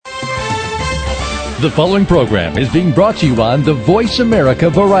The following program is being brought to you on the Voice America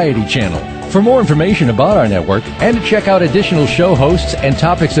Variety Channel. For more information about our network and to check out additional show hosts and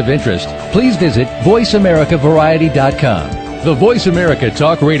topics of interest, please visit voiceamericavariety.com. The Voice America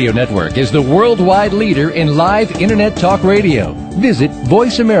Talk Radio Network is the worldwide leader in live Internet talk radio. Visit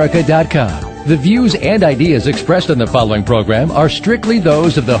voiceamerica.com. The views and ideas expressed on the following program are strictly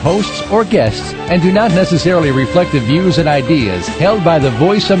those of the hosts or guests and do not necessarily reflect the views and ideas held by the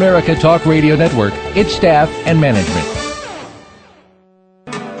Voice America Talk Radio Network, its staff, and management.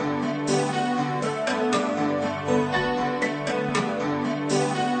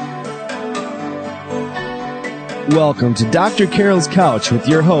 Welcome to Dr. Carol's Couch with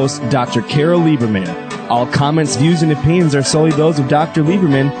your host, Dr. Carol Lieberman. All comments, views, and opinions are solely those of Dr.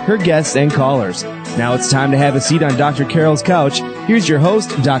 Lieberman, her guests, and callers. Now it's time to have a seat on Dr. Carol's Couch. Here's your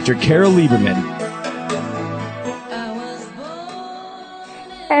host, Dr. Carol Lieberman.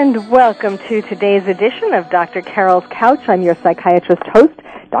 And welcome to today's edition of Dr. Carol's Couch. I'm your psychiatrist host,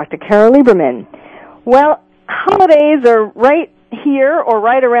 Dr. Carol Lieberman. Well, holidays are right here or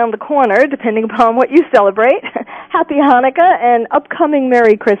right around the corner, depending upon what you celebrate. Happy Hanukkah and upcoming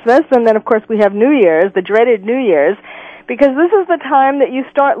Merry Christmas. And then, of course, we have New Year's, the dreaded New Year's, because this is the time that you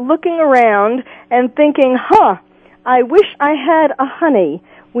start looking around and thinking, I wish I had a honey.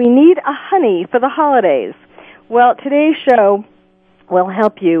 We need a honey for the holidays. Well, today's show will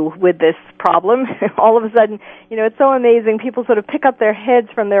help you with this problem. All of a sudden, it's so amazing. People sort of pick up their heads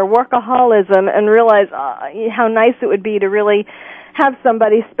from their workaholism and realize how nice it would be to really have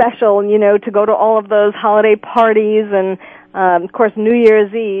somebody special, to go to all of those holiday parties. And, of course, New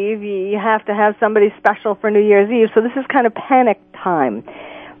Year's Eve, you have to have somebody special for New Year's Eve. So this is kind of panic time.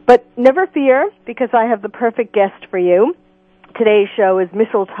 But never fear, because I have the perfect guest for you. Today's show is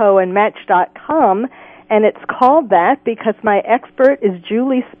mistletoeandmatch.com. And it's called that because my expert is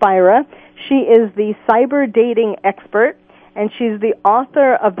Julie Spira. She is the cyber dating expert, and she's the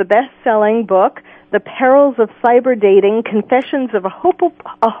author of the best-selling book, The Perils of Cyber Dating, Confessions of a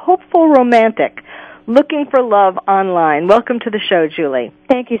Hopeful Romantic, Looking for Love Online. Welcome to the show, Julie.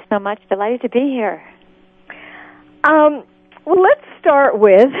 Thank you so much. Delighted to be here. Well, let's start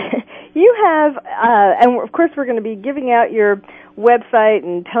with, you have, and of course we're going to be giving out your website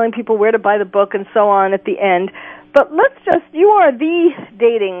and telling people where to buy the book and so on at the end. But you are the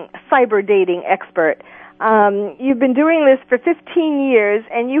cyber dating expert. You've been doing this for 15 years,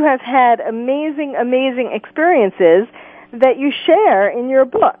 and you have had amazing, amazing experiences that you share in your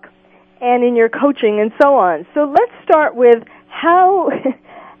book and in your coaching and so on. So let's start with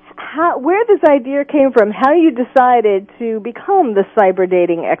where this idea came from, how you decided to become the cyber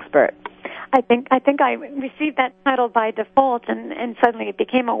dating expert. I think I received that title by default, and suddenly it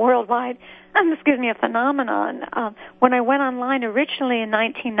became a worldwide, a phenomenon. When I went online originally in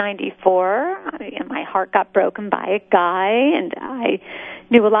 1994, my heart got broken by a guy, and I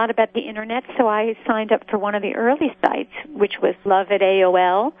knew a lot about the Internet, so I signed up for one of the early sites, which was Love at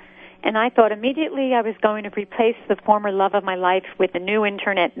AOL, and I thought immediately I was going to replace the former love of my life with a new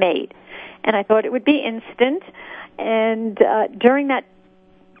Internet mate. And I thought it would be instant, and during that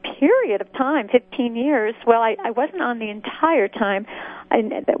period of time, 15 years, well, I wasn't on the entire time.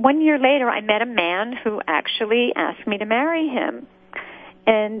 1 year later, I met a man who actually asked me to marry him.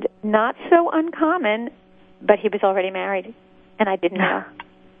 And not so uncommon, but he was already married, and I didn't know.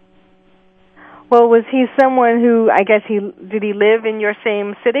 Well, was he someone who, did he live in your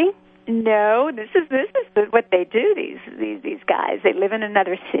same city? No, this is what they do, these guys. They live in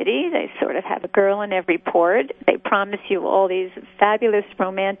another city. They sort of have a girl in every port. They promise you all these fabulous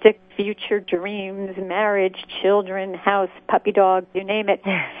romantic future dreams, marriage, children, house, puppy dog, you name it.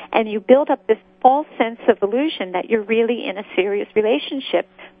 And you build up this false sense of illusion that you're really in a serious relationship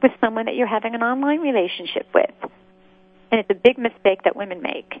with someone that you're having an online relationship with. And it's a big mistake that women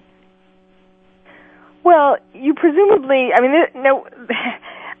make. Well, you presumably,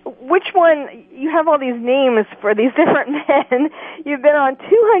 which one, you have all these names for these different men. You've been on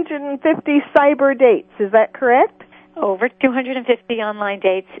 250 cyber dates, is that correct? Over 250 online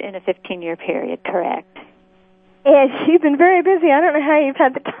dates in a 15-year period, correct. And you've been very busy. I don't know how you've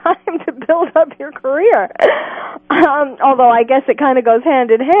had the time to build up your career. Although I guess it kind of goes hand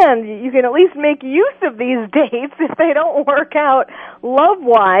in hand. You can at least make use of these dates. If they don't work out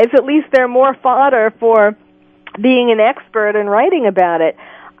love-wise, at least they're more fodder for being an expert and writing about it.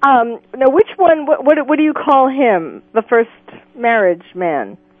 Now, which one, what do you call him, the first marriage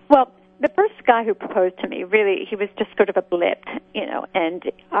man? Well, the first guy who proposed to me, really, he was just sort of a blip, and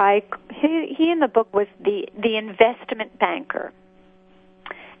he in the book was the investment banker.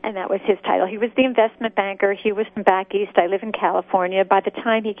 and that was his title. He was the investment banker. He was from back east. I live in California. By the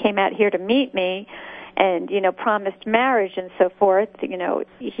time he came out here to meet me and, promised marriage and so forth,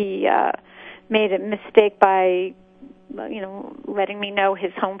 he made a mistake by letting me know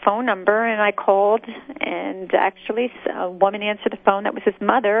his home phone number, and I called, and actually a woman answered the phone. That was his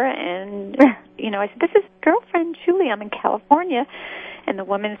mother, and, I said, "This is girlfriend Julie. I'm in California." And the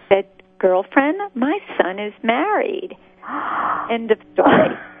woman said, "Girlfriend, my son is married." End of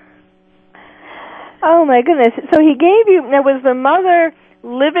story. Oh, my goodness. So he gave you, now was the mother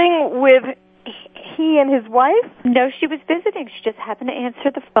living with he and his wife? No, she was visiting. She just happened to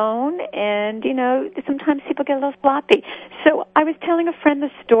answer the phone, and, sometimes people get a little sloppy. So I was telling a friend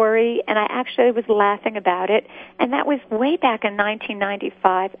the story, and I actually was laughing about it, and that was way back in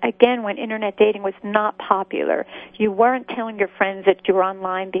 1995, again, when Internet dating was not popular. You weren't telling your friends that you were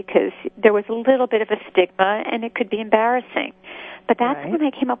online because there was a little bit of a stigma, and it could be embarrassing. But that's when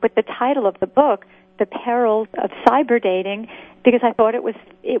I came up with the title of the book, The Perils of Cyber Dating, because I thought it was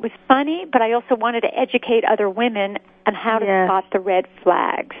funny, but I also wanted to educate other women on how to spot the red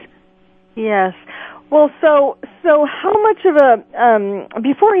flags. Yes. Well, so how much of a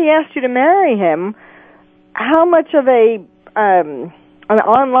before he asked you to marry him, how much of an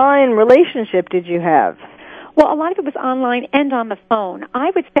online relationship did you have? Well, a lot of it was online and on the phone. I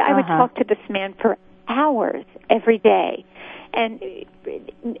would say I would talk to this man for hours every day, and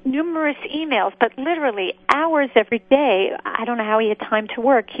numerous emails, but literally hours every day. I don't know how he had time to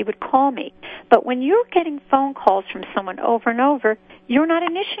work. He would call me. But when you're getting phone calls from someone over and over, you're not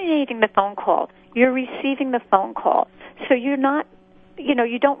initiating the phone call. You're receiving the phone call. So you're not,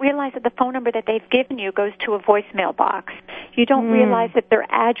 you don't realize that the phone number that they've given you goes to a voicemail box. You don't realize that their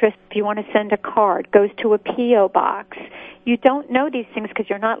address, if you want to send a card, goes to a P.O. box. You don't know these things because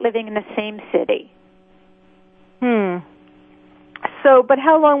you're not living in the same city. So, but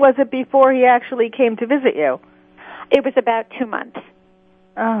how long was it before he actually came to visit you? It was about 2 months.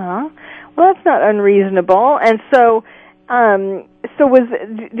 Well, that's not unreasonable. And so,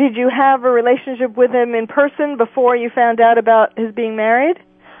 did you have a relationship with him in person before you found out about his being married?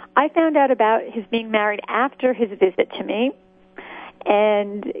 I found out about his being married after his visit to me.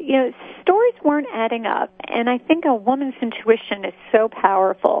 And, stories weren't adding up. And I think a woman's intuition is so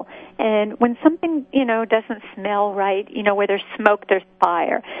powerful. And when something, doesn't smell right, where there's smoke, there's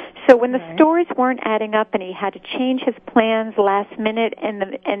fire. So when the stories weren't adding up and he had to change his plans last minute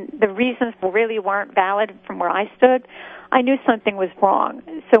and the reasons really weren't valid from where I stood, I knew something was wrong.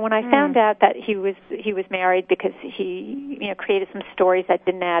 So when I found out that he was married because he, created some stories that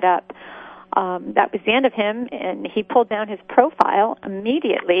didn't add up, that was the end of him, and he pulled down his profile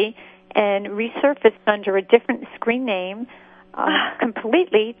immediately and resurfaced under a different screen name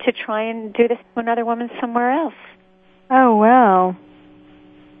completely to try and do this to another woman somewhere else. Oh, wow.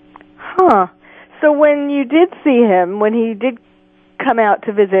 So when you did see him, when he did come out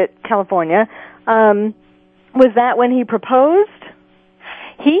to visit California, was that when he proposed?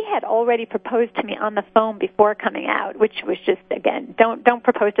 He had already proposed to me on the phone before coming out, which was just, again, don't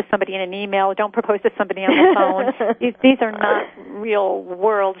propose to somebody in an email. Don't propose to somebody on the phone. These are not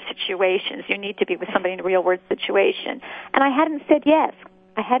real-world situations. You need to be with somebody in a real-world situation. And I hadn't said yes.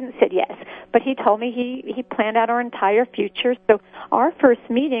 But he told me he planned out our entire future. So our first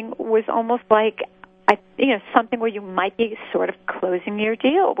meeting was almost like, something where you might be sort of closing your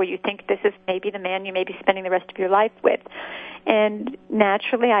deal, where you think this is maybe the man you may be spending the rest of your life with. And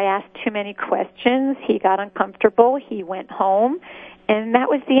naturally, I asked too many questions. He got uncomfortable. He went home, and that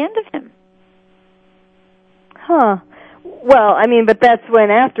was the end of him. Well, but that's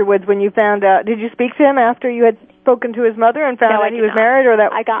when afterwards, when you found out, did you speak to him after you had spoken to his mother and found out he was married, or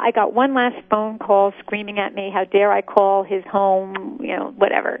that? I got one last phone call screaming at me, how dare I call his home,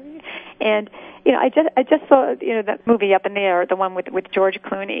 whatever. And I just saw that movie Up in the Air, the one with George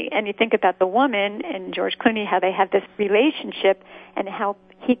Clooney, and you think about the woman and George Clooney, how they have this relationship, and how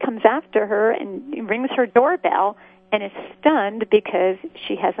he comes after her and rings her doorbell and is stunned because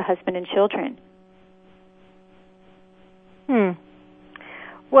she has a husband and children.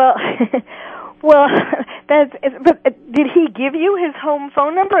 Well, but did he give you his home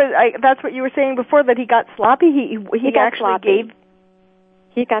phone number? That's what you were saying before, that he got sloppy. He got actually sloppy.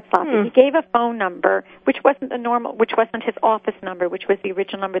 He got sloppy. He gave a phone number, which wasn't his office number, which was the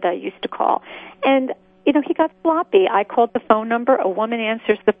original number that I used to call. And, he got sloppy. I called the phone number. A woman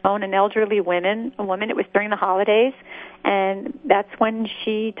answers the phone, an elderly woman. It was during the holidays. And that's when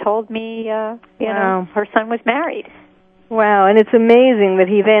she told me, her son was married. Wow, and it's amazing that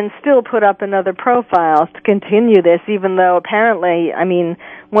he then still put up another profile to continue this, even though apparently,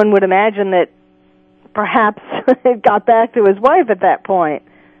 one would imagine that perhaps it got back to his wife at that point.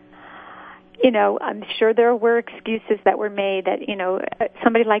 I'm sure there were excuses that were made that,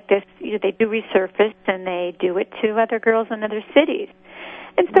 somebody like this, they do resurface and they do it to other girls in other cities.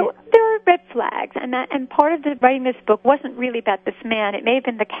 And so there are red flags, and part of writing this book wasn't really about this man. It may have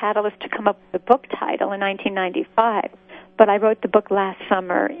been the catalyst to come up with the book title in 1995, but I wrote the book last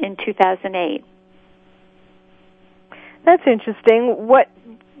summer in 2008. That's interesting. Why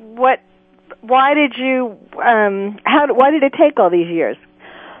did it take all these years?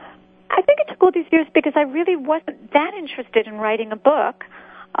 I think it took all these years because I really wasn't that interested in writing a book.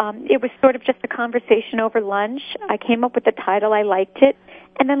 It was sort of just a conversation over lunch. I came up with the title. I liked it.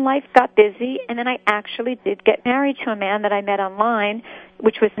 And then life got busy, and then I actually did get married to a man that I met online,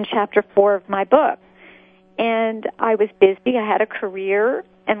 which was in Chapter 4 of my book. And I was busy. I had a career,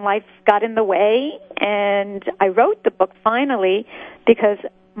 and life got in the way. And I wrote the book finally because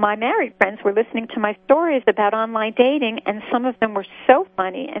my married friends were listening to my stories about online dating, and some of them were so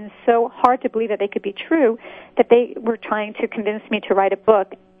funny and so hard to believe that they could be true that they were trying to convince me to write a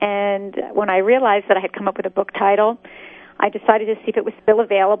book. And when I realized that I had come up with a book title, I decided to see if it was still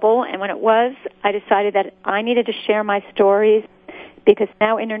available, and when it was, I decided that I needed to share my stories because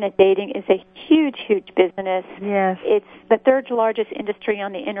now Internet dating is a huge, huge business. Yes. It's the third largest industry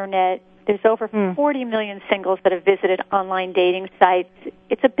on the Internet. There's over 40 million singles that have visited online dating sites.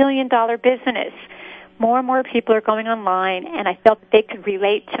 It's a billion-dollar business. More and more people are going online, and I felt that they could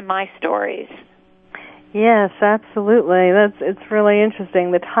relate to my stories. Yes, absolutely. It's really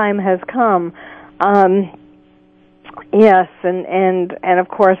interesting. The time has come. Yes, and of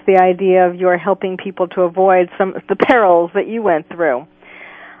course the idea of you're helping people to avoid some of the perils that you went through.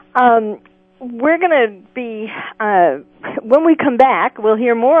 We're going to be, when we come back, we'll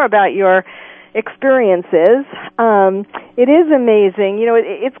hear more about your experiences. It is amazing.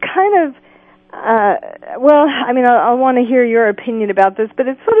 It's kind of, I want to hear your opinion about this, but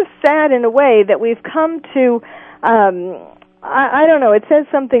it's sort of sad in a way that we've come to, I don't know, it says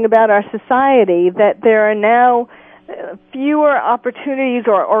something about our society that there are now fewer opportunities,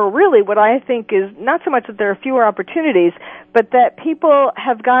 or really what I think is not so much that there are fewer opportunities, but that people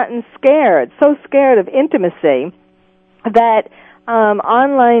have gotten so scared of intimacy that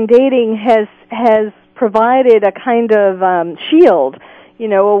online dating has provided a kind of shield,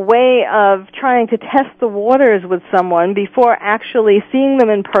 a way of trying to test the waters with someone before actually seeing them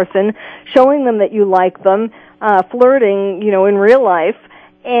in person, showing them that you like them, flirting, in real life,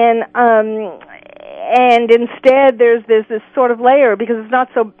 and instead there's this sort of layer because it's not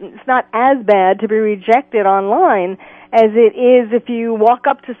as bad to be rejected online as it is if you walk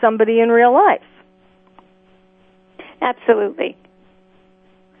up to somebody in real life. Absolutely.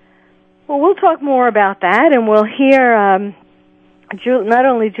 Well, we'll talk more about that, and we'll hear not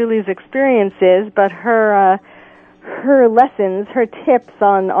only Julie's experiences, but her lessons, her tips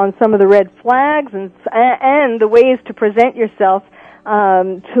on some of the red flags and the ways to present yourself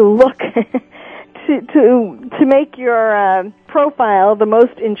to look to make your profile the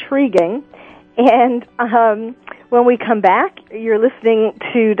most intriguing. And when we come back, you're listening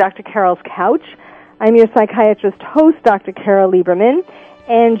to Dr. Carol's Couch. I'm your psychiatrist host, Dr. Carol Lieberman,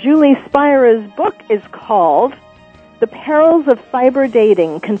 and Julie Spira's book is called The Perils of Cyber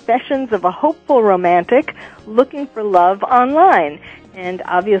Dating, Confessions of a Hopeful Romantic Looking for Love Online. And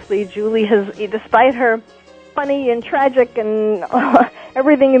obviously Julie has, despite her funny and tragic and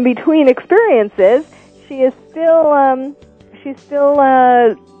everything in between experiences, she still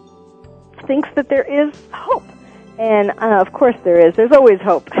thinks that there is hope. And of course there is. There's always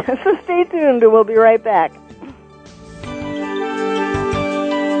hope. So stay tuned and we'll be right back.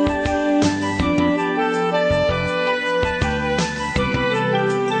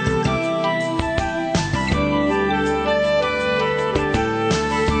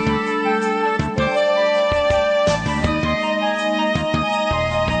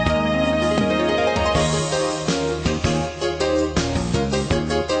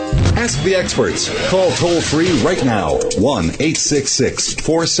 Ask the experts. Call toll-free right now,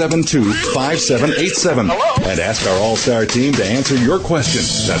 1-866-472-5787. And ask our All-Star team to answer your question.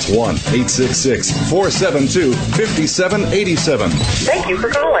 That's 1-866-472-5787. Thank you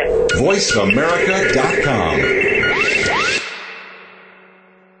for calling.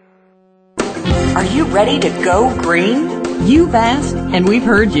 VoiceAmerica.com. Are you ready to go green? You've asked, and we've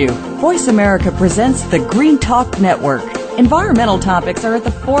heard you. Voice America presents the Green Talk Network. Environmental topics are at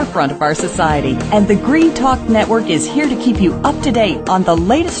the forefront of our society, and the Green Talk Network is here to keep you up to date on the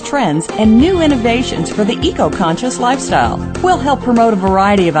latest trends and new innovations for the eco-conscious lifestyle. We'll help promote a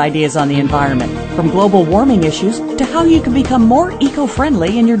variety of ideas on the environment, from global warming issues to how you can become more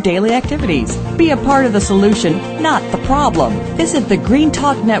eco-friendly in your daily activities. Be a part of the solution, not the problem. Visit the Green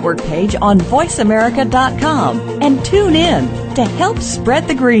Talk Network page on voiceamerica.com and tune in to help spread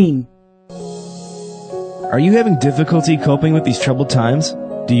the green. Are you having difficulty coping with these troubled times?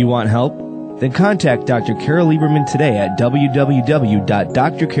 Do you want help? Then contact Dr. Carol Lieberman today at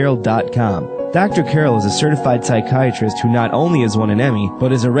www.drcarol.com. Dr. Carol is a certified psychiatrist who not only has won an Emmy,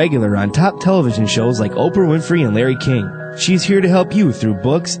 but is a regular on top television shows like Oprah Winfrey and Larry King. She's here to help you through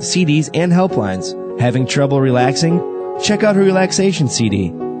books, CDs, and helplines. Having trouble relaxing? Check out her relaxation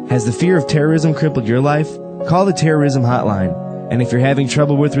CD. Has the fear of terrorism crippled your life? Call the terrorism hotline. And if you're having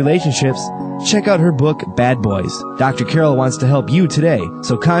trouble with relationships, check out her book, Bad Boys. Dr. Carol wants to help you today,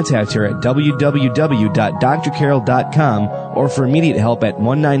 so contact her at www.drcarol.com or for immediate help at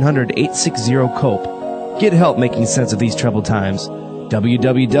 1-900-860-COPE. Get help making sense of these troubled times.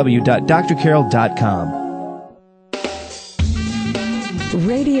 www.drcarol.com.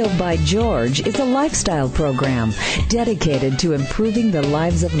 Radio by George is a lifestyle program dedicated to improving the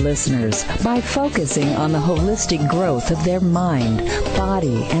lives of listeners by focusing on the holistic growth of their mind,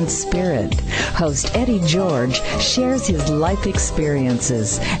 body, and spirit. Host Eddie George shares his life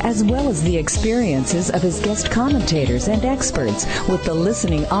experiences as well as the experiences of his guest commentators and experts with the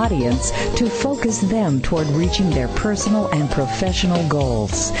listening audience to focus them toward reaching their personal and professional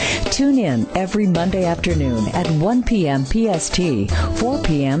goals. Tune in every Monday afternoon at 1 p.m. PST, 4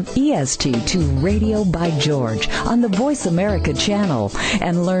 p.m. EST to Radio by George on the Voice America channel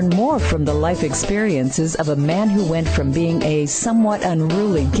and learn more from the life experiences of a man who went from being a somewhat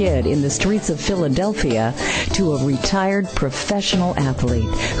unruly kid in the streets of Philadelphia to a retired professional athlete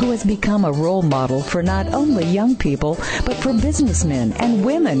who has become a role model for not only young people but for businessmen and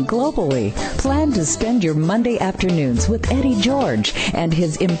women globally. Plan to spend your Monday afternoons with Eddie George and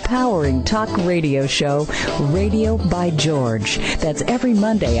his empowering talk radio show, Radio by George. That's every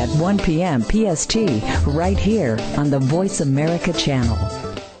Monday at 1 p.m. PST, right here on the Voice America channel.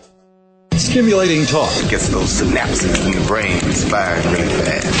 Stimulating talk. It gets those synapses in the brain firing really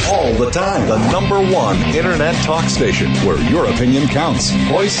fast. All the time. The #1 Internet talk station where your opinion counts.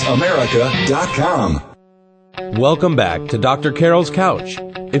 VoiceAmerica.com. Welcome back to Dr. Carol's Couch.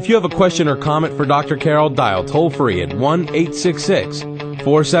 If you have a question or comment for Dr. Carol, dial toll-free at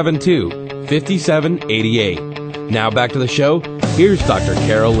 1-866-472-5788. Now back to the show. Here's Dr.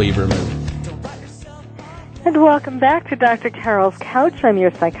 Carol Lieberman. And welcome back to Dr. Carol's Couch. I'm your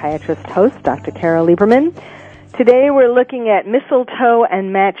psychiatrist host, Dr. Carol Lieberman. Today we're looking at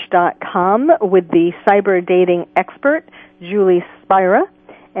mistletoeandmatch.com with the cyber dating expert, Julie Spira.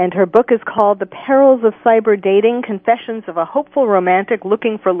 And her book is called The Perils of Cyber Dating, Confessions of a Hopeful Romantic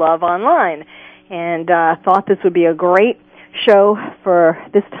Looking for Love Online. And thought this would be a great show for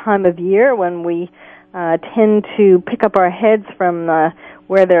this time of year when we tend to pick up our heads from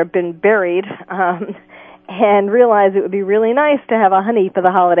where they've been buried and realize it would be really nice to have a honey for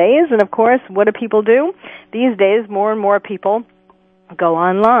the holidays. And, of course, what do people do? These days, more and more people go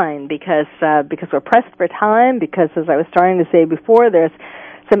online because we're pressed for time, because, as I was starting to say before, there's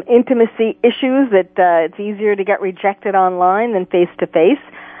some intimacy issues that it's easier to get rejected online than face-to-face.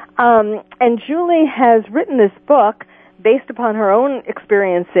 And Julie has written this book based upon her own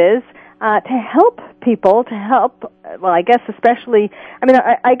experiences to help people, I guess especially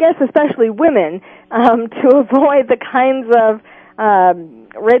women, to avoid the kinds of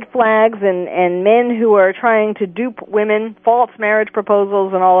red flags and men who are trying to dupe women, false marriage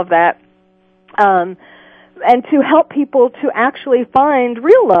proposals and all of that, and to help people to actually find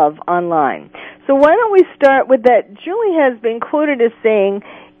real love online. So why don't we start with that? Julie has been quoted as saying,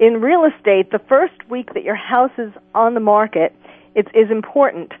 in real estate, the first week that your house is on the market is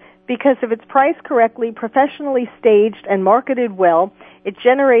important, because if it's priced correctly, professionally staged, and marketed well, it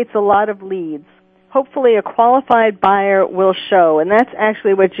generates a lot of leads. Hopefully a qualified buyer will show, and that's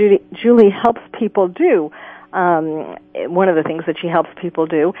actually what Julie helps people do. One of the things that she helps people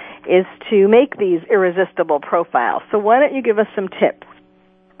do is to make these irresistible profiles. So why don't you give us some tips?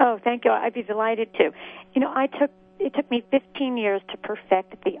 Oh, thank you. I'd be delighted to. It took me 15 years to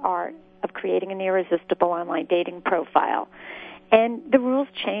perfect the art of creating an irresistible online dating profile. And the rules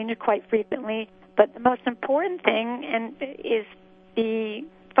change quite frequently, but the most important thing is the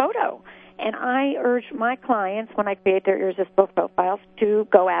photo. And I urge my clients, when I create their irresistible profiles, to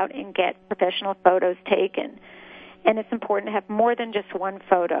go out and get professional photos taken. And it's important to have more than just one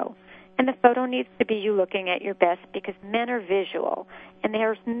photo. And the photo needs to be you looking at your best because men are visual. And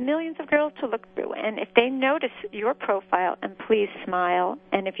there's millions of girls to look through. And if they notice your profile, and please smile.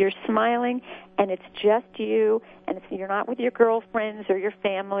 And if you're smiling and it's just you, and if you're not with your girlfriends or your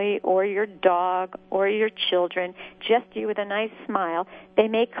family or your dog or your children, just you with a nice smile, they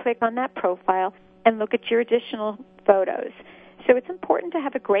may click on that profile and look at your additional photos. So it's important to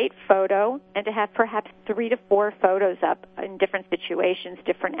have a great photo and to have perhaps 3 to 4 photos up in different situations,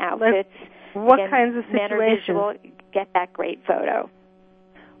 different outfits. What kinds of situations? Men are visual, get that great photo.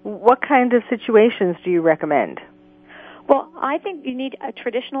 What kind of situations do you recommend? Well, I think you need a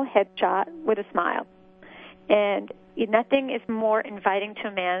traditional headshot with a smile. And nothing is more inviting to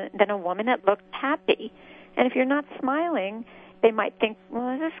a man than a woman that looks happy. And if you're not smiling, they might think,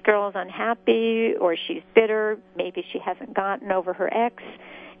 well, this girl is unhappy or she's bitter. Maybe she hasn't gotten over her ex.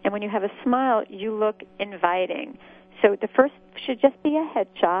 And when you have a smile, you look inviting. So the first should just be a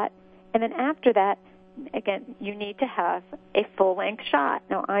headshot. And then after that, again, you need to have a full-length shot.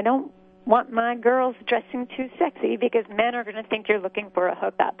 Now, I don't want my girls dressing too sexy because men are going to think you're looking for a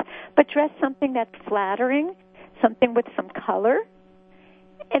hookup. But dress something that's flattering, something with some color.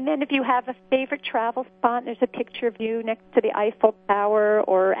 And then if you have a favorite travel spot and there's a picture of you next to the Eiffel Tower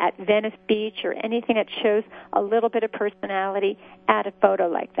or at Venice Beach or anything that shows a little bit of personality, add a photo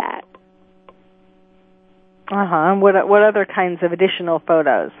like that. And what other kinds of additional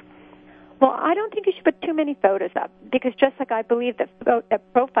photos? Well, I don't think you should put too many photos up because just like I believe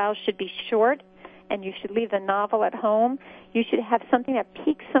that profiles should be short and you should leave the novel at home, you should have something that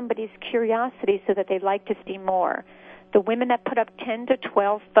piques somebody's curiosity so that they'd like to see more. The women that put up 10 to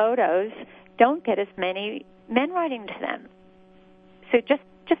 12 photos don't get as many men writing to them. So just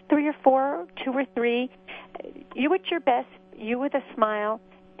 3 or 4, 2 or 3, you at your best, you with a smile,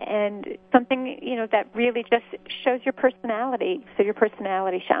 and something, that really just shows your personality, so your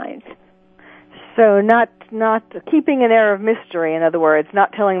personality shines. So not keeping an air of mystery, in other words,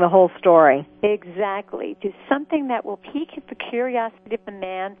 not telling the whole story. Exactly. Do something that will pique the curiosity of the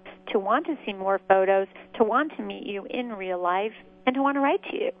man to want to see more photos, to want to meet you in real life, and to want to write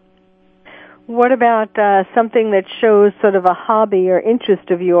to you. What about something that shows sort of a hobby or interest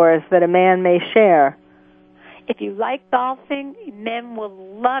of yours that a man may share? If you like golfing, men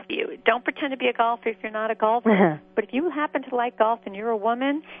will love you. Don't pretend to be a golfer if you're not a golfer. But if you happen to like golf and you're a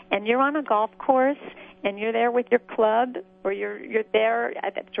woman and you're on a golf course and you're there with your club or you're there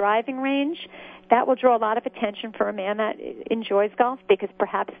at the driving range, that will draw a lot of attention for a man that enjoys golf because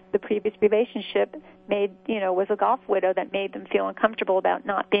perhaps the previous relationship was a golf widow that made them feel uncomfortable about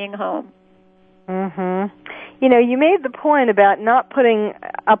not being home. You made the point about not putting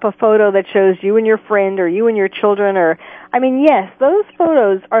up a photo that shows you and your friend or you and your children yes, those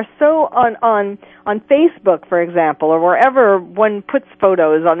photos are so on Facebook, for example, or wherever one puts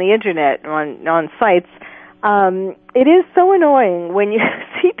photos on the internet, on sites. It is so annoying when you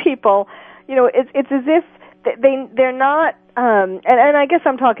see people, it's as if they're not, and I guess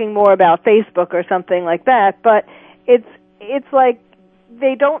I'm talking more about Facebook or something like that, but it's like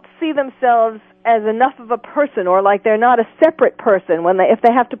they don't see themselves as enough of a person, or like they're not a separate person if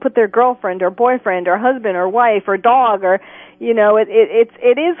they have to put their girlfriend or boyfriend or husband or wife or dog or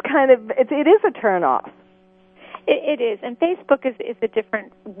it is a turn off. It is, and Facebook is a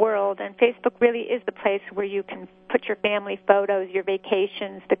different world, and Facebook really is the place where you can put your family photos, your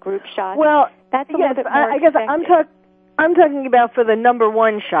vacations, the group shots. Well, that's a little bit more I guess I'm talking about for the number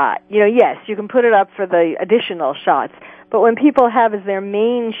one shot. Yes, you can put it up for the additional shots, but when people have as their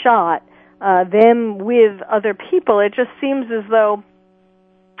main shot them with other people, it just seems as though,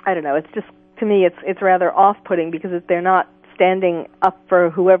 I don't know, it's just, to me, it's rather off-putting because they're not standing up for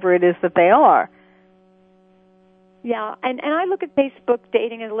whoever it is that they are. Yeah, and I look at Facebook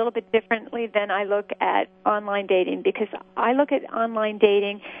dating a little bit differently than I look at online dating because I look at online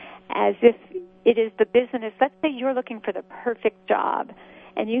dating as if it is the business. Let's say you're looking for the perfect job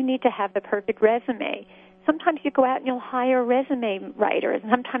and you need to have the perfect resume. Sometimes you go out and you'll hire resume writers,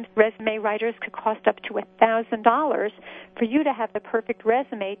 and sometimes resume writers could cost up to $1,000 for you to have the perfect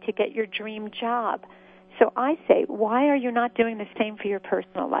resume to get your dream job. So I say, why are you not doing the same for your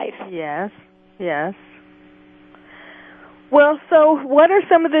personal life? Yes. Well, so what are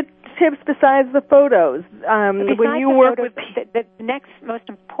some of the tips besides the photos? When you work with the next most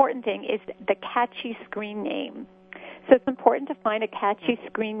important thing is the catchy screen name. So it's important to find a catchy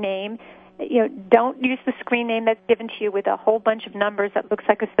screen name. Don't use the screen name that's given to you with a whole bunch of numbers that looks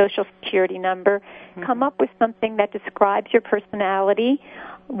like a Social Security number. Come up with something that describes your personality.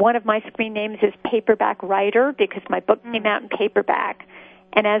 One of my screen names is Paperback Writer because my book came out in paperback.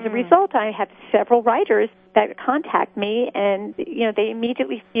 And as a result, I have several writers that contact me, and they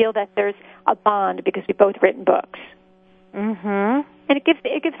immediately feel that there's a bond because we've both written books. Mm-hmm. And it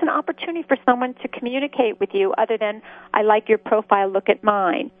gives an opportunity for someone to communicate with you other than, I like your profile, look at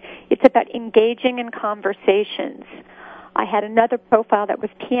mine. It's about engaging in conversations. I had another profile that was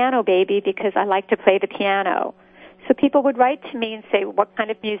Piano Baby because I like to play the piano. So people would write to me and say, what kind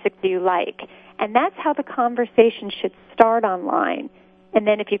of music do you like? And that's how the conversation should start online. And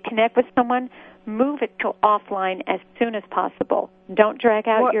then if you connect with someone, move it to offline as soon as possible. Don't drag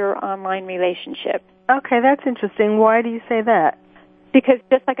out your online relationship. Okay, that's interesting. Why do you say that? Because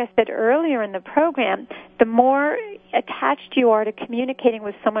just like I said earlier in the program, the more attached you are to communicating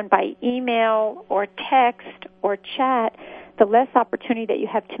with someone by email or text or chat, the less opportunity that you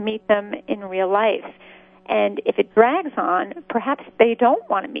have to meet them in real life. And if it drags on, perhaps they don't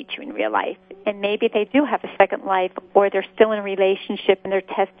want to meet you in real life. And maybe they do have a second life, or they're still in a relationship and they're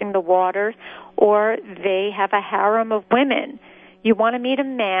testing the waters, or they have a harem of women. You want to meet a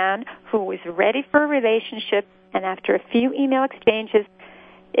man who is ready for a relationship, and after a few email exchanges,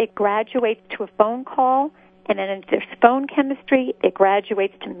 it graduates to a phone call, and then if there's phone chemistry, it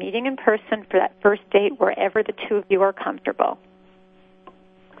graduates to meeting in person for that first date wherever the two of you are comfortable.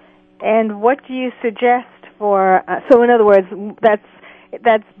 And what do you suggest for, so in other words,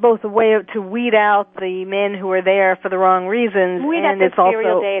 that's both a way to weed out the men who are there for the wrong reasons. Weed out the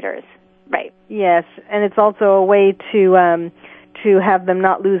serial daters. Right. Yes, and it's also a way to have them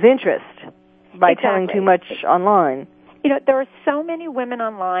not lose interest by telling too much online. There are so many women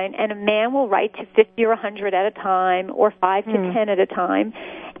online, and a man will write to 50 or 100 at a time, or 5 to 10 at a time,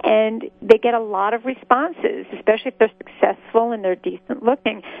 and they get a lot of responses, especially if they're successful and they're decent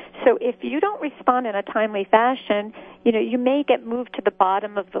looking. So if you don't respond in a timely fashion, you may get moved to the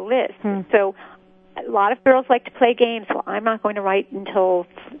bottom of the list. So a lot of girls like to play games. Well, I'm not going to write until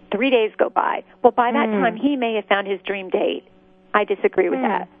 3 days go by. Well, by that time, he may have found his dream date. I disagree with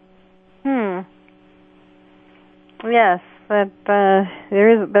that. Yes, but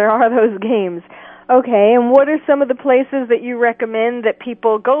there are those games. Okay, and what are some of the places that you recommend that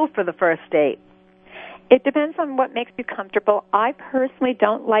people go for the first date? It depends on what makes you comfortable. I personally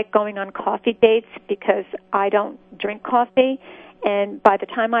don't like going on coffee dates because I don't drink coffee, and by the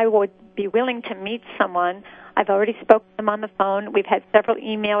time I would be willing to meet someone, I've already spoken to them on the phone. We've had several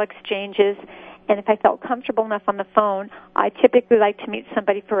email exchanges, and if I felt comfortable enough on the phone, I typically like to meet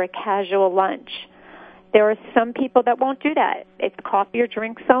somebody for a casual lunch. There are some people that won't do that. It's coffee or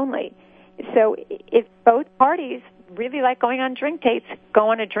drinks only. So if both parties really like going on drink dates,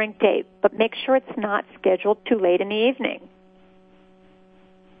 go on a drink date, but make sure it's not scheduled too late in the evening.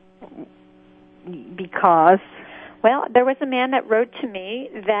 Because? Well, there was a man that wrote to me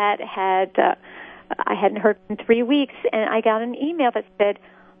that I hadn't heard in 3 weeks, and I got an email that said,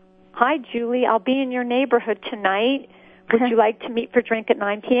 "Hi, Julie, I'll be in your neighborhood tonight. Would you like to meet for drink at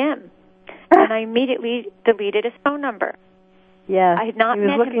 9 p.m.? And I immediately deleted his phone number. Yeah, I had not he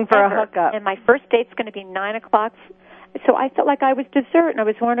was met looking him for ever, a hookup. and my first date's going to be 9 o'clock. So I felt like I was dessert, and I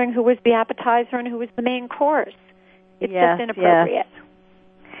was wondering who was the appetizer and who was the main course. It's just inappropriate.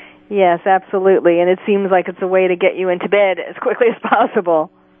 Yes, absolutely, and it seems like it's a way to get you into bed as quickly as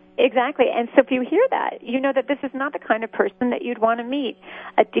possible. Exactly, and so if you hear that, you know that this is not the kind of person that you'd want to meet.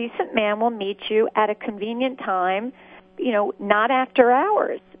 A decent man will meet you at a convenient time, not after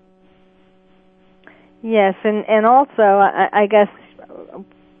hours. Yes, and also, I guess,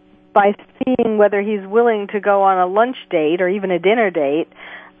 by seeing whether he's willing to go on a lunch date or even a dinner date,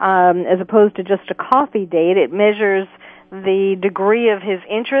 as opposed to just a coffee date, it measures the degree of his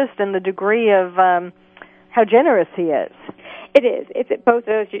interest and the degree of how generous he is. It is. It's both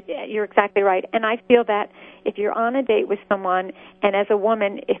of those. You're exactly right. And I feel that if you're on a date with someone, and as a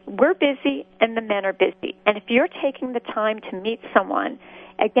woman, if we're busy and the men are busy, and if you're taking the time to meet someone,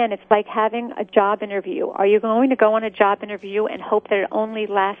 again, it's like having a job interview. Are you going to go on a job interview and hope that it only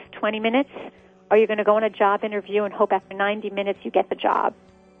lasts 20 minutes? Or are you going to go on a job interview and hope after 90 minutes you get the job?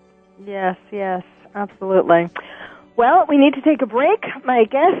 Yes, absolutely. Well, we need to take a break. My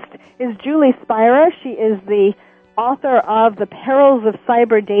guest is Julie Spira. She is the author of The Perils of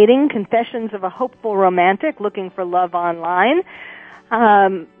Cyber Dating, Confessions of a Hopeful Romantic, Looking for Love Online.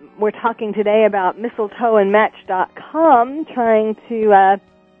 We're talking today about mistletoeandmatch.com, trying to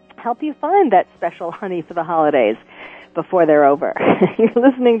help you find that special honey for the holidays before they're over. You're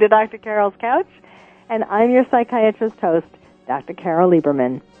listening to Dr. Carol's Couch, and I'm your psychiatrist host, Dr. Carol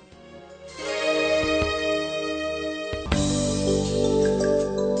Lieberman.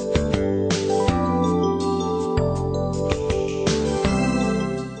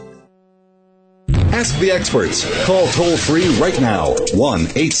 Ask the experts. Call toll-free right now,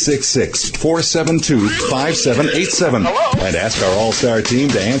 1-866-472-5787, and ask our All-Star team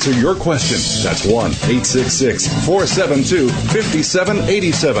to answer your question. That's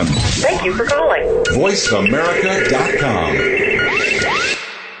 1-866-472-5787. Thank you for calling. VoiceAmerica.com.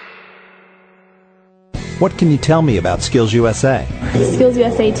 What can you tell me about Skills USA? Skills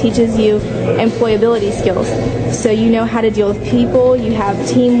USA teaches you employability skills. So you know how to deal with people, you have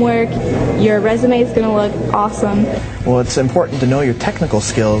teamwork, your resume is going to look awesome. Well, it's important to know your technical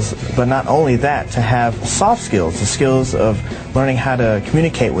skills, but not only that, to have soft skills, the skills of learning how to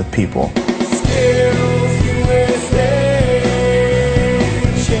communicate with people. Skills USA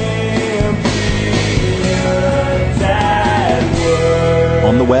champions at work.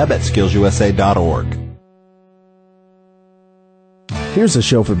 On the web at skillsusa.org. Here's a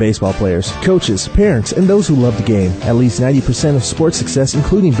show for baseball players, coaches, parents, and those who love the game. At least 90% of sports success,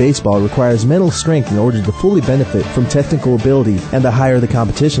 including baseball, requires mental strength in order to fully benefit from technical ability. And the higher the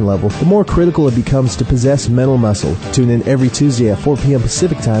competition level, the more critical it becomes to possess mental muscle. Tune in every Tuesday at 4 p.m.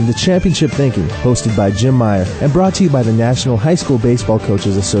 Pacific Time to Championship Thinking, hosted by Jim Meyer, and brought to you by the National High School Baseball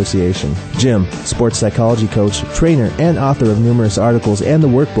Coaches Association. Jim, sports psychology coach, trainer, and author of numerous articles and the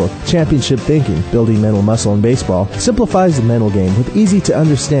workbook, Championship Thinking, Building Mental Muscle in Baseball, simplifies the mental game with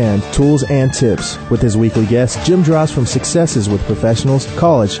easy-to-understand tools and tips. With his weekly guests, Jim draws from successes with professionals,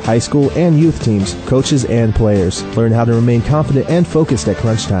 college, high school, and youth teams, coaches, and players. Learn how to remain confident and focused at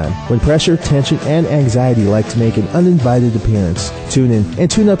crunch time, when pressure, tension, and anxiety like to make an uninvited appearance. Tune in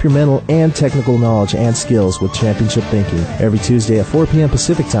and tune up your mental and technical knowledge and skills with Championship Thinking, every Tuesday at 4 p.m.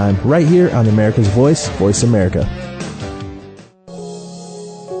 Pacific Time, right here on America's Voice, Voice America.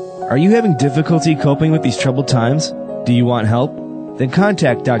 Are you having difficulty coping with these troubled times? Do you want help? Then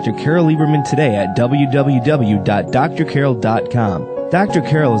contact Dr. Carol Lieberman today at www.drcarol.com. Dr.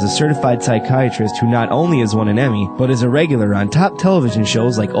 Carol is a certified psychiatrist who not only has won an Emmy, but is a regular on top television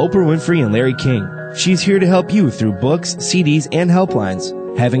shows like Oprah Winfrey and Larry King. She's here to help you through books, CDs, and helplines.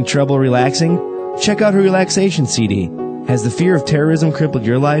 Having trouble relaxing? Check out her relaxation CD. Has the fear of terrorism crippled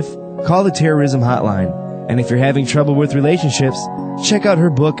your life? Call the terrorism hotline. And if you're having trouble with relationships, check out her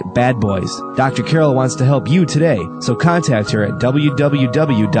book, Bad Boys. Dr. Carol wants to help you today, so contact her at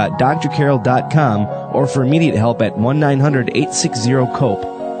www.drcarol.com or for immediate help at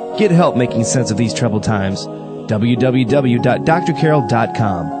 1-900-860-COPE. Get help making sense of these troubled times.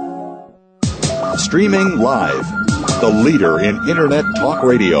 www.drcarol.com. Streaming live. The leader in Internet talk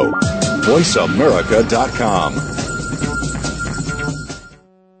radio. VoiceAmerica.com.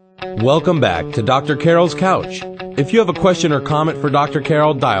 Welcome back to Dr. Carol's Couch. If you have a question or comment for Dr.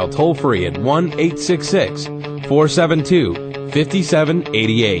 Carol, dial toll-free at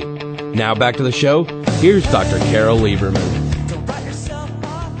 1-866-472-5788. Now back to the show. Here's Dr. Carol Lieberman.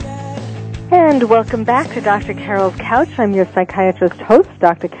 And welcome back to Dr. Carol's Couch. I'm your psychiatrist host,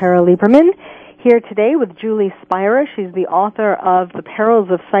 Dr. Carol Lieberman, here today with Julie Spira. She's the author of The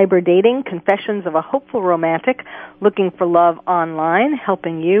Perils of Cyber Dating, Confessions of a Hopeful Romantic, Looking for Love Online,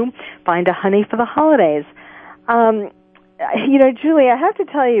 helping you find a honey for the holidays. Julie, I have to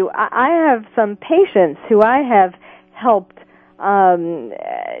tell you, I have some patients who I have helped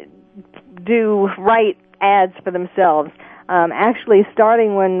do write ads for themselves. Actually,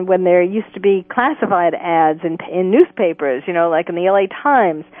 starting when there used to be classified ads in newspapers, like in the LA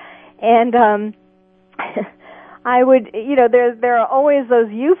Times. And I would, there are always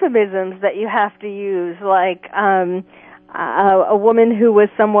those euphemisms that you have to use, like a woman who was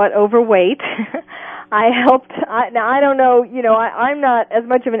somewhat overweight. Now I don't know, I'm not as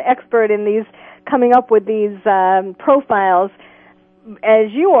much of an expert in these, coming up with these profiles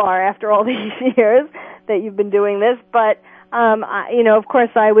as you are after all these years that you've been doing this, but, of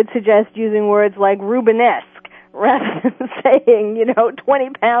course I would suggest using words like Rubenesque rather than saying, 20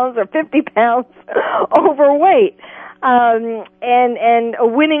 pounds or 50 pounds overweight. And a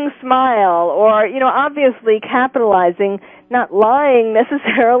winning smile, or, obviously capitalizing, not lying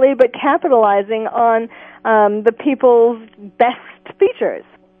necessarily, but capitalizing on the people's best features.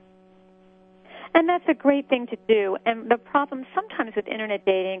 And that's a great thing to do. And the problem sometimes with Internet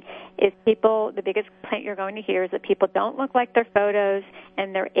dating is the biggest complaint you're going to hear is that people don't look like their photos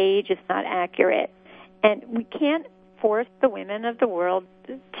and their age is not accurate. And we can't force the women of the world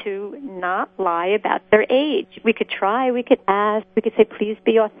to not lie about their age. We could try, we could ask, we could say, please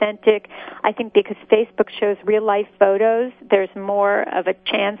be authentic. I think because Facebook shows real-life photos, there's more of a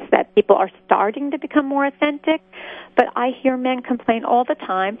chance that people are starting to become more authentic. But I hear men complain all the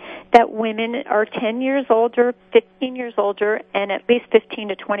time that women are 10 years older, 15 years older, and at least 15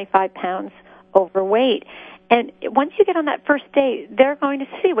 to 25 pounds overweight. And once you get on that first date, they're going to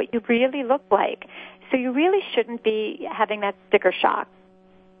see what you really look like. So you really shouldn't be having that sticker shock.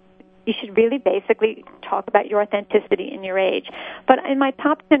 You should really basically talk about your authenticity and your age. But in my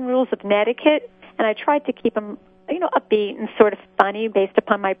top 10 rules of netiquette, and I tried to keep them, upbeat and sort of funny based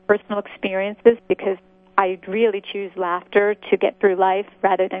upon my personal experiences, because I really choose laughter to get through life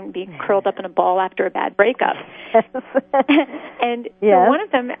rather than being curled up in a ball after a bad breakup. And so one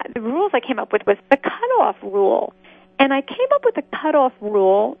of them, the rules I came up with was the cutoff rule. And I came up with a cutoff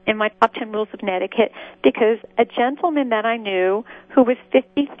rule in my top 10 rules of netiquette because a gentleman that I knew who was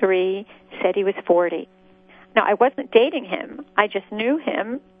 53 said he was 40. Now, I wasn't dating him. I just knew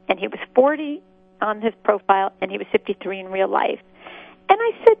him, and he was 40 on his profile, and he was 53 in real life. And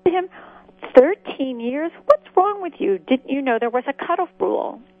I said to him, 13 years? What's wrong with you? Didn't you know there was a cutoff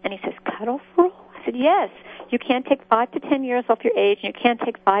rule? And he says, cutoff rule? I said, yes. You can't take 5 to 10 years off your age, and you can't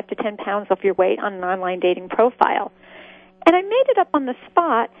take 5 to 10 pounds off your weight on an online dating profile. And I made it up on the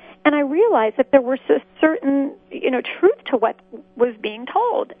spot, and I realized that there was a certain, truth to what was being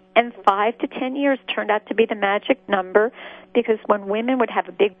told. And 5 to 10 years turned out to be the magic number, because when women would have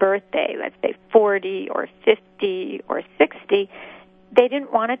a big birthday, let's say 40 or 50 or 60, they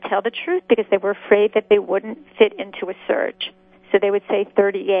didn't want to tell the truth because they were afraid that they wouldn't fit into a search. So they would say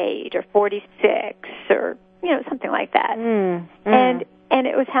 38 or 46 or, something like that. And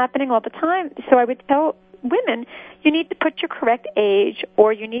it was happening all the time. So I would tell women, you need to put your correct age,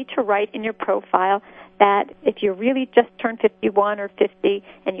 or you need to write in your profile that if you really just turned 51 or 50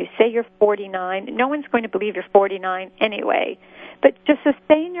 and you say you're 49, no one's going to believe you're 49 anyway. But just to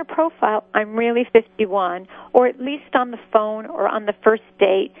say in your profile, I'm really 51, or at least on the phone or on the first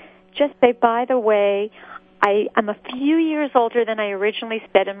date, just say, by the way, I'm a few years older than I originally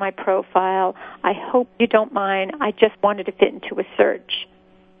said in my profile. I hope you don't mind. I just wanted to fit into a search.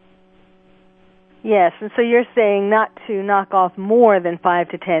 Yes, and so you're saying not to knock off more than 5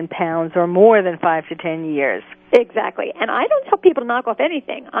 to 10 pounds or more than 5 to 10 years. Exactly. And I don't tell people to knock off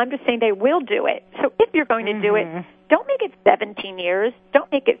anything. I'm just saying they will do it. So if you're going to do it, don't make it 17 years.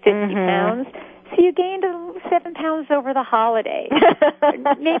 Don't make it 50 pounds. So you gained 7 pounds over the holidays.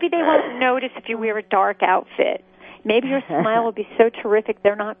 Maybe they won't notice if you wear a dark outfit. Maybe your smile will be so terrific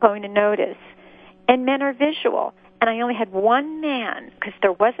they're not going to notice. And men are visual. And I only had one man, because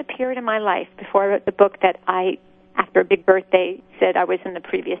there was a period in my life before I wrote the book that I, after a big birthday, said I was in the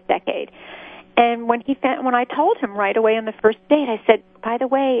previous decade. And when I told him right away on the first date, I said, by the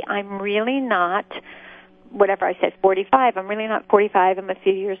way, I'm really not, whatever I said, 45. I'm really not 45. I'm a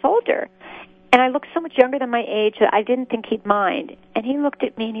few years older. And I looked so much younger than my age that I didn't think he'd mind. And he looked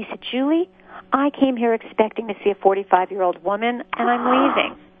at me and he said, Julie, I came here expecting to see a 45-year-old woman, and I'm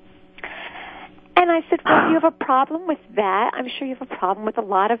leaving. And I said, well, you have a problem with that. I'm sure you have a problem with a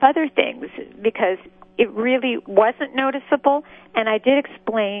lot of other things, because it really wasn't noticeable. And I did